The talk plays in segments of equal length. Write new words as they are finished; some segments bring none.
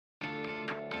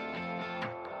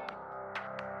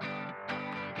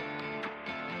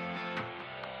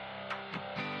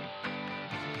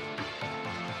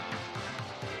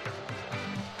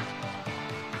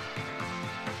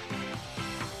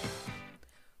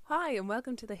Hi, and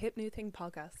welcome to the Hip New Thing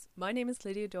podcast. My name is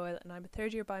Lydia Doyle, and I'm a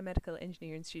third year biomedical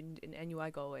engineering student in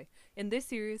NUI Galway. In this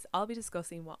series, I'll be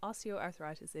discussing what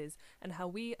osteoarthritis is and how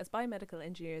we, as biomedical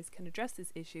engineers, can address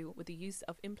this issue with the use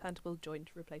of implantable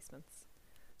joint replacements.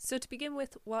 So, to begin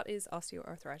with, what is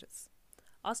osteoarthritis?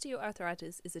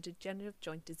 Osteoarthritis is a degenerative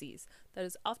joint disease that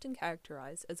is often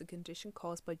characterized as a condition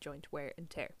caused by joint wear and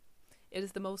tear. It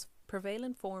is the most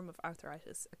prevalent form of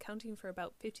arthritis, accounting for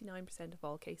about 59% of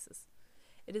all cases.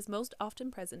 It is most often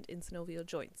present in synovial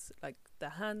joints, like the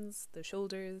hands, the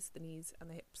shoulders, the knees, and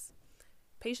the hips.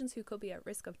 Patients who could be at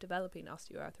risk of developing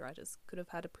osteoarthritis could have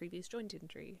had a previous joint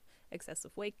injury,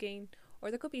 excessive weight gain,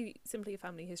 or there could be simply a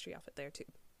family history of it there too.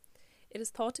 It is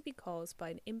thought to be caused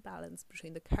by an imbalance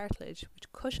between the cartilage,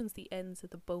 which cushions the ends of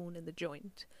the bone in the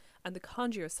joint, and the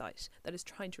chondrocyte that is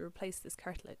trying to replace this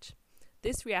cartilage.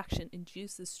 This reaction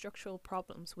induces structural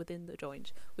problems within the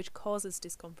joint, which causes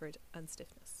discomfort and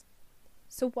stiffness.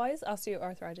 So why is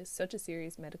osteoarthritis such a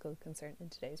serious medical concern in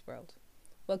today's world?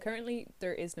 Well, currently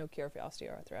there is no cure for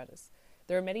osteoarthritis.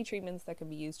 There are many treatments that can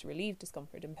be used to relieve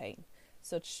discomfort and pain.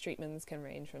 Such treatments can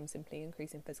range from simply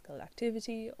increasing physical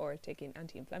activity or taking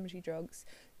anti-inflammatory drugs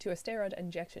to a steroid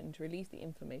injection to relieve the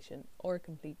inflammation or a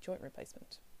complete joint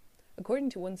replacement. According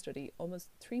to one study, almost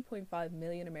 3.5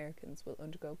 million Americans will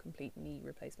undergo complete knee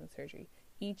replacement surgery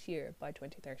each year by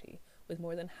 2030, with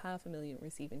more than 500,000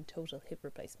 receiving total hip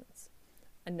replacements.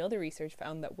 Another research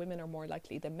found that women are more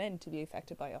likely than men to be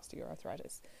affected by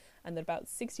osteoarthritis, and that about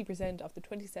 60% of the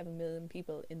 27 million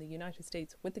people in the United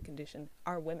States with the condition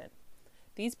are women.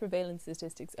 These prevalence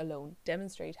statistics alone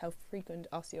demonstrate how frequent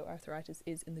osteoarthritis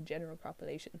is in the general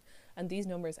population, and these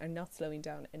numbers are not slowing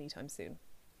down anytime soon.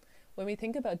 When we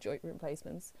think about joint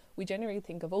replacements, we generally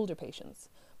think of older patients,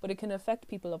 but it can affect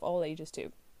people of all ages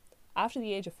too. After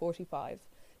the age of 45,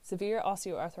 severe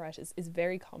osteoarthritis is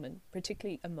very common,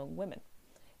 particularly among women.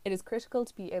 It is critical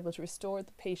to be able to restore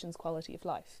the patient's quality of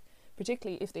life,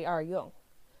 particularly if they are young.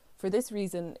 For this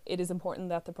reason, it is important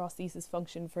that the prosthesis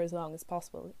function for as long as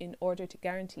possible in order to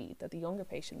guarantee that the younger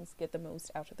patients get the most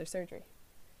out of their surgery.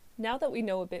 Now that we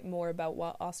know a bit more about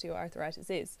what osteoarthritis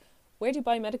is, where do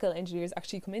biomedical engineers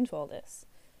actually come into all this?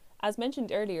 As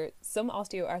mentioned earlier, some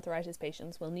osteoarthritis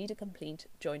patients will need a complete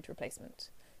joint replacement.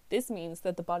 This means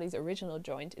that the body's original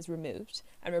joint is removed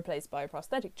and replaced by a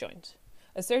prosthetic joint.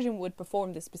 A surgeon would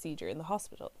perform this procedure in the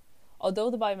hospital. Although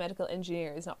the biomedical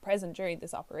engineer is not present during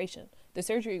this operation, the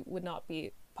surgery would not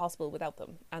be possible without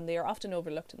them, and they are often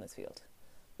overlooked in this field.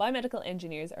 Biomedical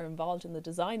engineers are involved in the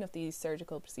design of these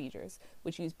surgical procedures,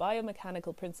 which use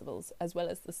biomechanical principles as well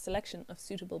as the selection of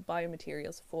suitable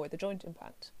biomaterials for the joint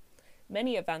implant.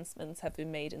 Many advancements have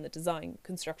been made in the design,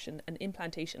 construction, and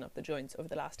implantation of the joints over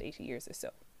the last 80 years or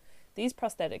so. These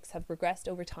prosthetics have progressed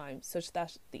over time such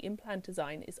that the implant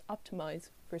design is optimized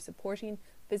for supporting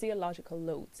physiological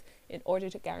loads in order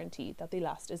to guarantee that they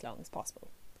last as long as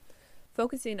possible.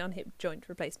 Focusing on hip joint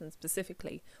replacement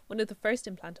specifically, one of the first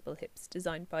implantable hips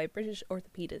designed by a British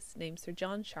orthopaedist named Sir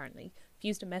John Sharnley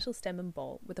fused a metal stem and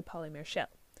ball with a polymer shell.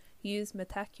 He used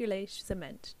methacrylate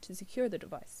cement to secure the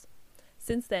device.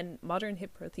 Since then, modern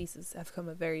hip prostheses have come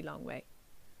a very long way.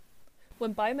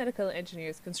 When biomedical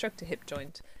engineers construct a hip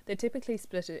joint, they typically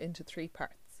split it into three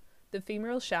parts: the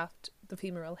femoral shaft, the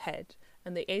femoral head,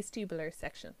 and the acetabular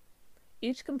section.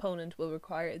 Each component will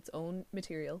require its own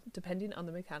material depending on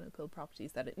the mechanical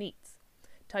properties that it needs.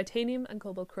 Titanium and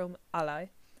cobalt chrome alloy,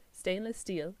 stainless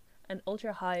steel, and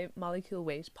ultra-high molecule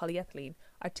weight polyethylene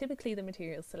are typically the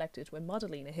materials selected when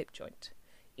modelling a hip joint.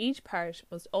 Each part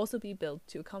must also be built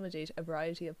to accommodate a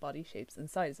variety of body shapes and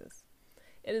sizes.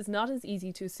 It is not as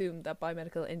easy to assume that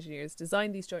biomedical engineers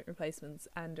design these joint replacements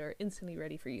and are instantly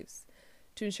ready for use.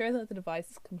 To ensure that the device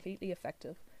is completely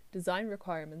effective, design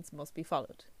requirements must be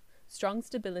followed. Strong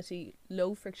stability,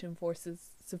 low friction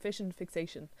forces, sufficient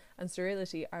fixation, and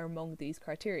sterility are among these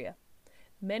criteria.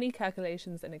 Many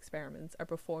calculations and experiments are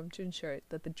performed to ensure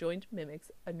that the joint mimics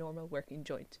a normal working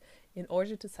joint in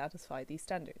order to satisfy these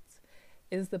standards.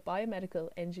 It is the biomedical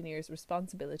engineer's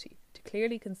responsibility to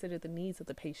clearly consider the needs of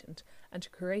the patient and to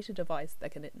create a device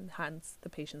that can enhance the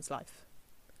patient's life.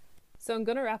 So I'm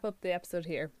going to wrap up the episode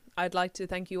here. I'd like to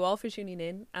thank you all for tuning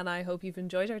in, and I hope you've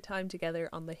enjoyed our time together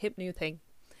on the Hip New Thing.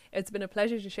 It's been a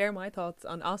pleasure to share my thoughts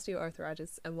on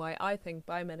osteoarthritis and why I think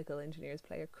biomedical engineers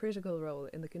play a critical role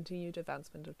in the continued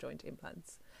advancement of joint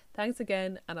implants. Thanks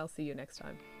again, and I'll see you next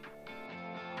time.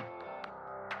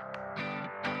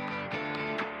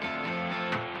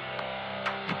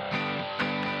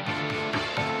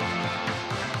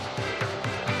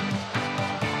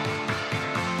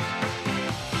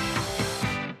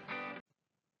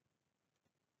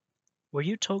 Were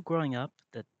you told growing up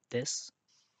that this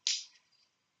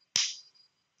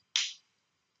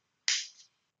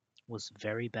was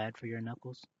very bad for your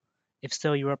knuckles? If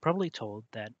so, you were probably told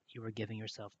that you were giving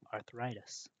yourself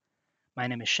arthritis. My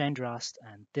name is Shane Drost,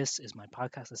 and this is my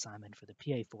podcast assignment for the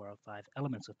PA 405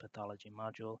 Elements of Pathology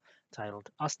module titled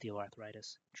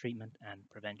Osteoarthritis Treatment and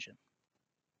Prevention.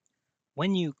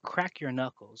 When you crack your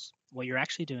knuckles, what you're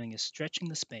actually doing is stretching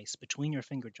the space between your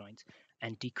finger joints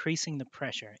and decreasing the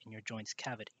pressure in your joint's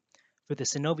cavity. For the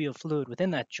synovial fluid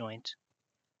within that joint,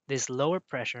 this lower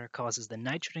pressure causes the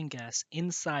nitrogen gas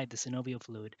inside the synovial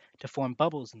fluid to form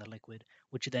bubbles in the liquid,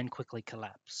 which then quickly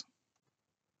collapse.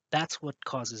 That's what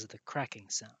causes the cracking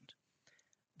sound.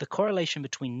 The correlation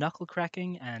between knuckle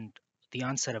cracking and the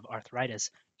onset of arthritis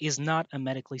is not a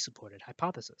medically supported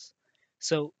hypothesis.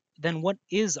 So, then what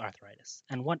is arthritis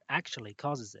and what actually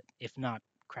causes it, if not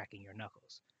cracking your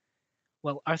knuckles?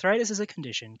 Well, arthritis is a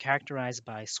condition characterized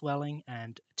by swelling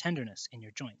and tenderness in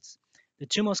your joints. The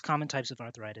two most common types of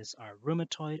arthritis are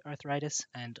rheumatoid arthritis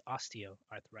and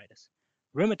osteoarthritis.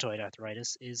 Rheumatoid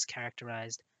arthritis is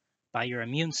characterized by your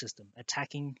immune system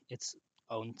attacking its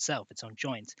own self, its own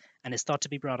joints, and is thought to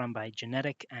be brought on by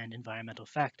genetic and environmental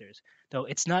factors, though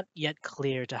it's not yet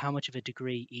clear to how much of a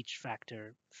degree each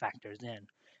factor factors in.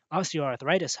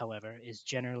 Osteoarthritis, however, is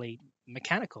generally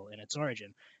mechanical in its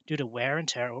origin. Due to wear and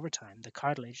tear over time, the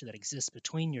cartilage that exists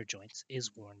between your joints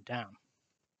is worn down.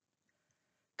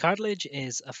 Cartilage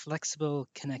is a flexible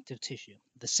connective tissue,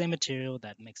 the same material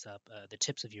that makes up the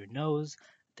tips of your nose,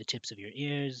 the tips of your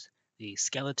ears, the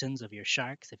skeletons of your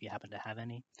sharks, if you happen to have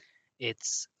any.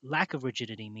 Its lack of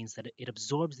rigidity means that it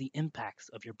absorbs the impacts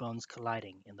of your bones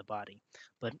colliding in the body,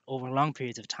 but over long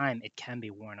periods of time, it can be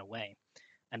worn away.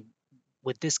 And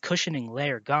with this cushioning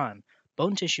layer gone,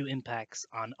 bone tissue impacts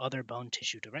on other bone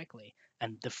tissue directly,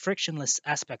 and the frictionless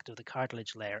aspect of the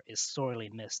cartilage layer is sorely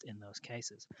missed in those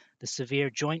cases. The severe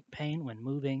joint pain when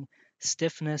moving,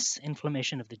 stiffness,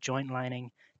 inflammation of the joint lining,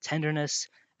 tenderness,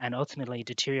 and ultimately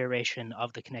deterioration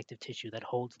of the connective tissue that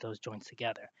holds those joints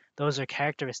together. Those are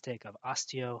characteristic of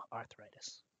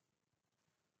osteoarthritis.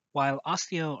 While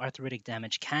osteoarthritic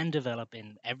damage can develop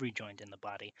in every joint in the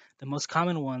body, the most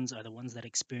common ones are the ones that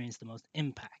experience the most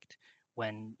impact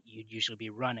when you'd usually be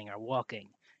running or walking: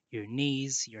 your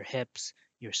knees, your hips,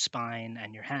 your spine,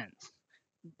 and your hands.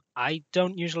 I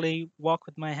don't usually walk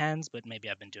with my hands, but maybe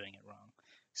I've been doing it wrong.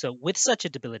 So, with such a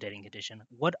debilitating condition,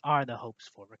 what are the hopes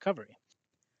for recovery?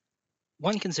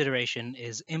 One consideration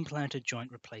is implanted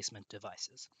joint replacement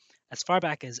devices. As far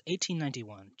back as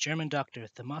 1891, German doctor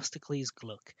Themistocles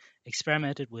Gluck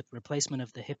experimented with replacement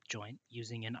of the hip joint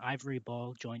using an ivory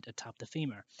ball joint atop the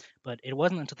femur, but it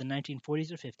wasn't until the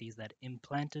 1940s or 50s that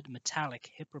implanted metallic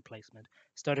hip replacement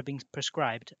started being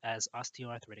prescribed as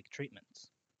osteoarthritic treatments.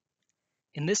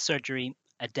 In this surgery,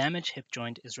 a damaged hip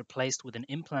joint is replaced with an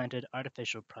implanted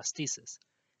artificial prosthesis.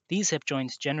 These hip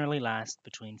joints generally last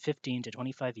between 15 to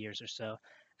 25 years or so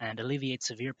and alleviate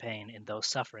severe pain in those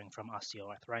suffering from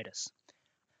osteoarthritis.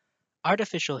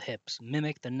 Artificial hips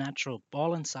mimic the natural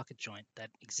ball and socket joint that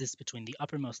exists between the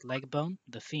uppermost leg bone,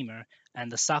 the femur, and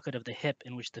the socket of the hip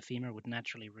in which the femur would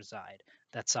naturally reside,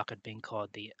 that socket being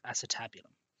called the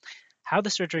acetabulum. How the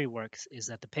surgery works is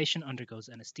that the patient undergoes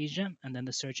anesthesia and then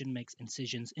the surgeon makes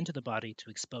incisions into the body to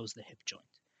expose the hip joint.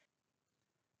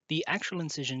 The actual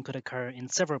incision could occur in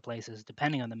several places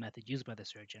depending on the method used by the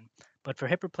surgeon, but for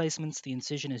hip replacements, the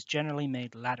incision is generally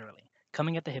made laterally,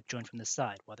 coming at the hip joint from the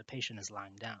side while the patient is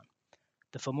lying down.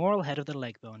 The femoral head of the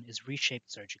leg bone is reshaped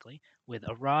surgically, with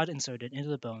a rod inserted into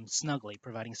the bone snugly,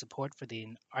 providing support for the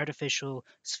artificial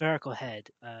spherical head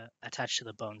attached to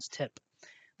the bone's tip.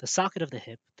 The socket of the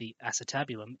hip, the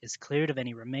acetabulum, is cleared of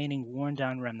any remaining worn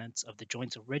down remnants of the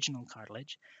joint's original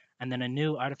cartilage, and then a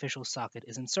new artificial socket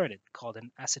is inserted, called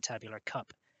an acetabular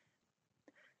cup.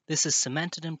 This is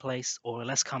cemented in place, or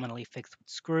less commonly fixed with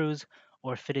screws,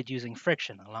 or fitted using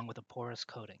friction along with a porous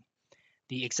coating.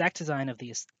 The exact design of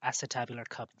the acetabular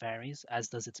cup varies, as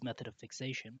does its method of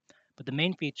fixation, but the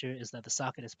main feature is that the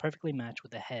socket is perfectly matched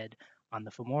with the head on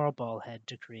the femoral ball head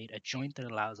to create a joint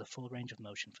that allows a full range of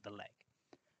motion for the leg.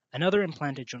 Another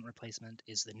implanted joint replacement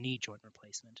is the knee joint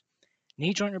replacement.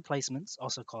 Knee joint replacements,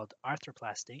 also called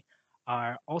arthroplasty,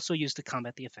 are also used to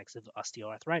combat the effects of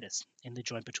osteoarthritis in the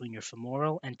joint between your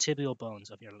femoral and tibial bones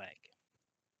of your leg.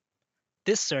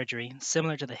 This surgery,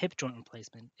 similar to the hip joint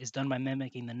replacement, is done by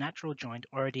mimicking the natural joint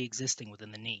already existing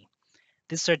within the knee.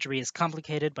 This surgery is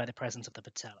complicated by the presence of the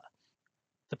patella.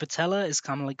 The patella is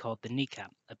commonly called the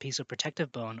kneecap, a piece of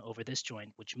protective bone over this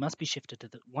joint which must be shifted to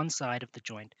one side of the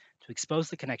joint to expose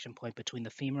the connection point between the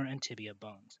femur and tibia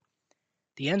bones.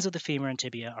 The ends of the femur and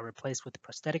tibia are replaced with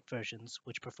prosthetic versions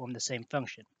which perform the same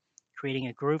function, creating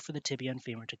a groove for the tibia and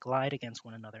femur to glide against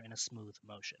one another in a smooth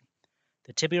motion.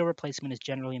 The tibial replacement is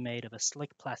generally made of a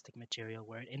slick plastic material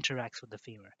where it interacts with the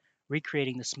femur,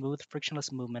 recreating the smooth,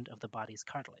 frictionless movement of the body's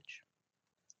cartilage.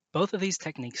 Both of these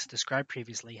techniques described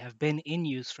previously have been in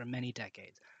use for many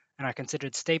decades and are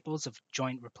considered staples of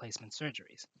joint replacement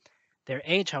surgeries. Their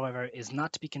age, however, is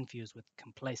not to be confused with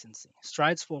complacency.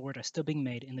 Strides forward are still being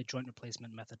made in the joint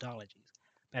replacement methodologies.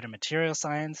 Better material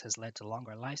science has led to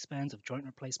longer lifespans of joint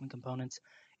replacement components.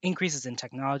 Increases in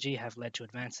technology have led to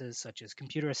advances such as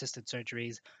computer assisted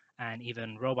surgeries and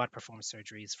even robot performed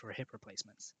surgeries for hip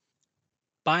replacements.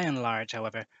 By and large,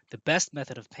 however, the best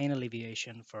method of pain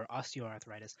alleviation for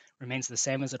osteoarthritis remains the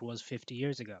same as it was 50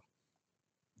 years ago.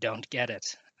 Don't get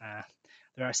it.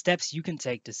 There are steps you can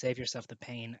take to save yourself the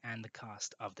pain and the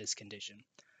cost of this condition.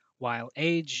 While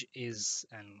age is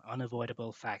an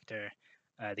unavoidable factor,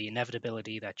 the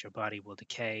inevitability that your body will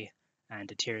decay and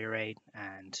deteriorate,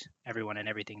 and everyone and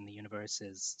everything in the universe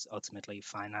is ultimately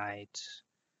finite.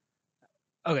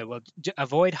 Okay, well,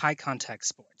 avoid high contact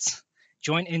sports.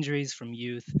 Joint injuries from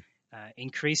youth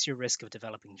increase your risk of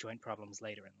developing joint problems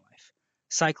later in life.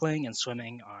 Cycling and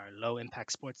swimming are low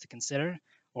impact sports to consider,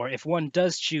 or if one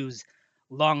does choose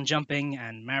long jumping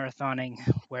and marathoning,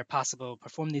 where possible,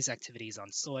 perform these activities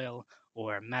on soil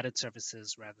or matted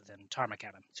surfaces rather than tarmac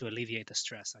at them to alleviate the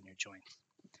stress on your joints.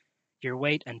 Your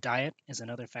weight and diet is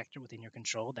another factor within your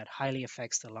control that highly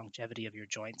affects the longevity of your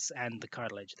joints and the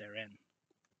cartilage therein.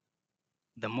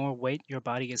 The more weight your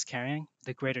body is carrying,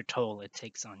 the greater toll it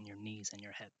takes on your knees and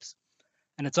your hips.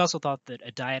 And it's also thought that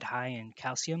a diet high in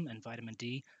calcium and vitamin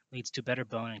D leads to better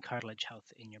bone and cartilage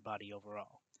health in your body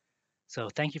overall. So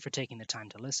thank you for taking the time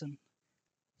to listen.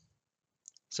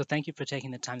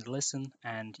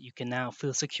 And you can now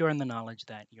feel secure in the knowledge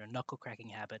that your knuckle cracking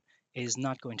habit is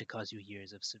not going to cause you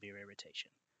years of severe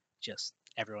irritation, just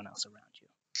everyone else around you.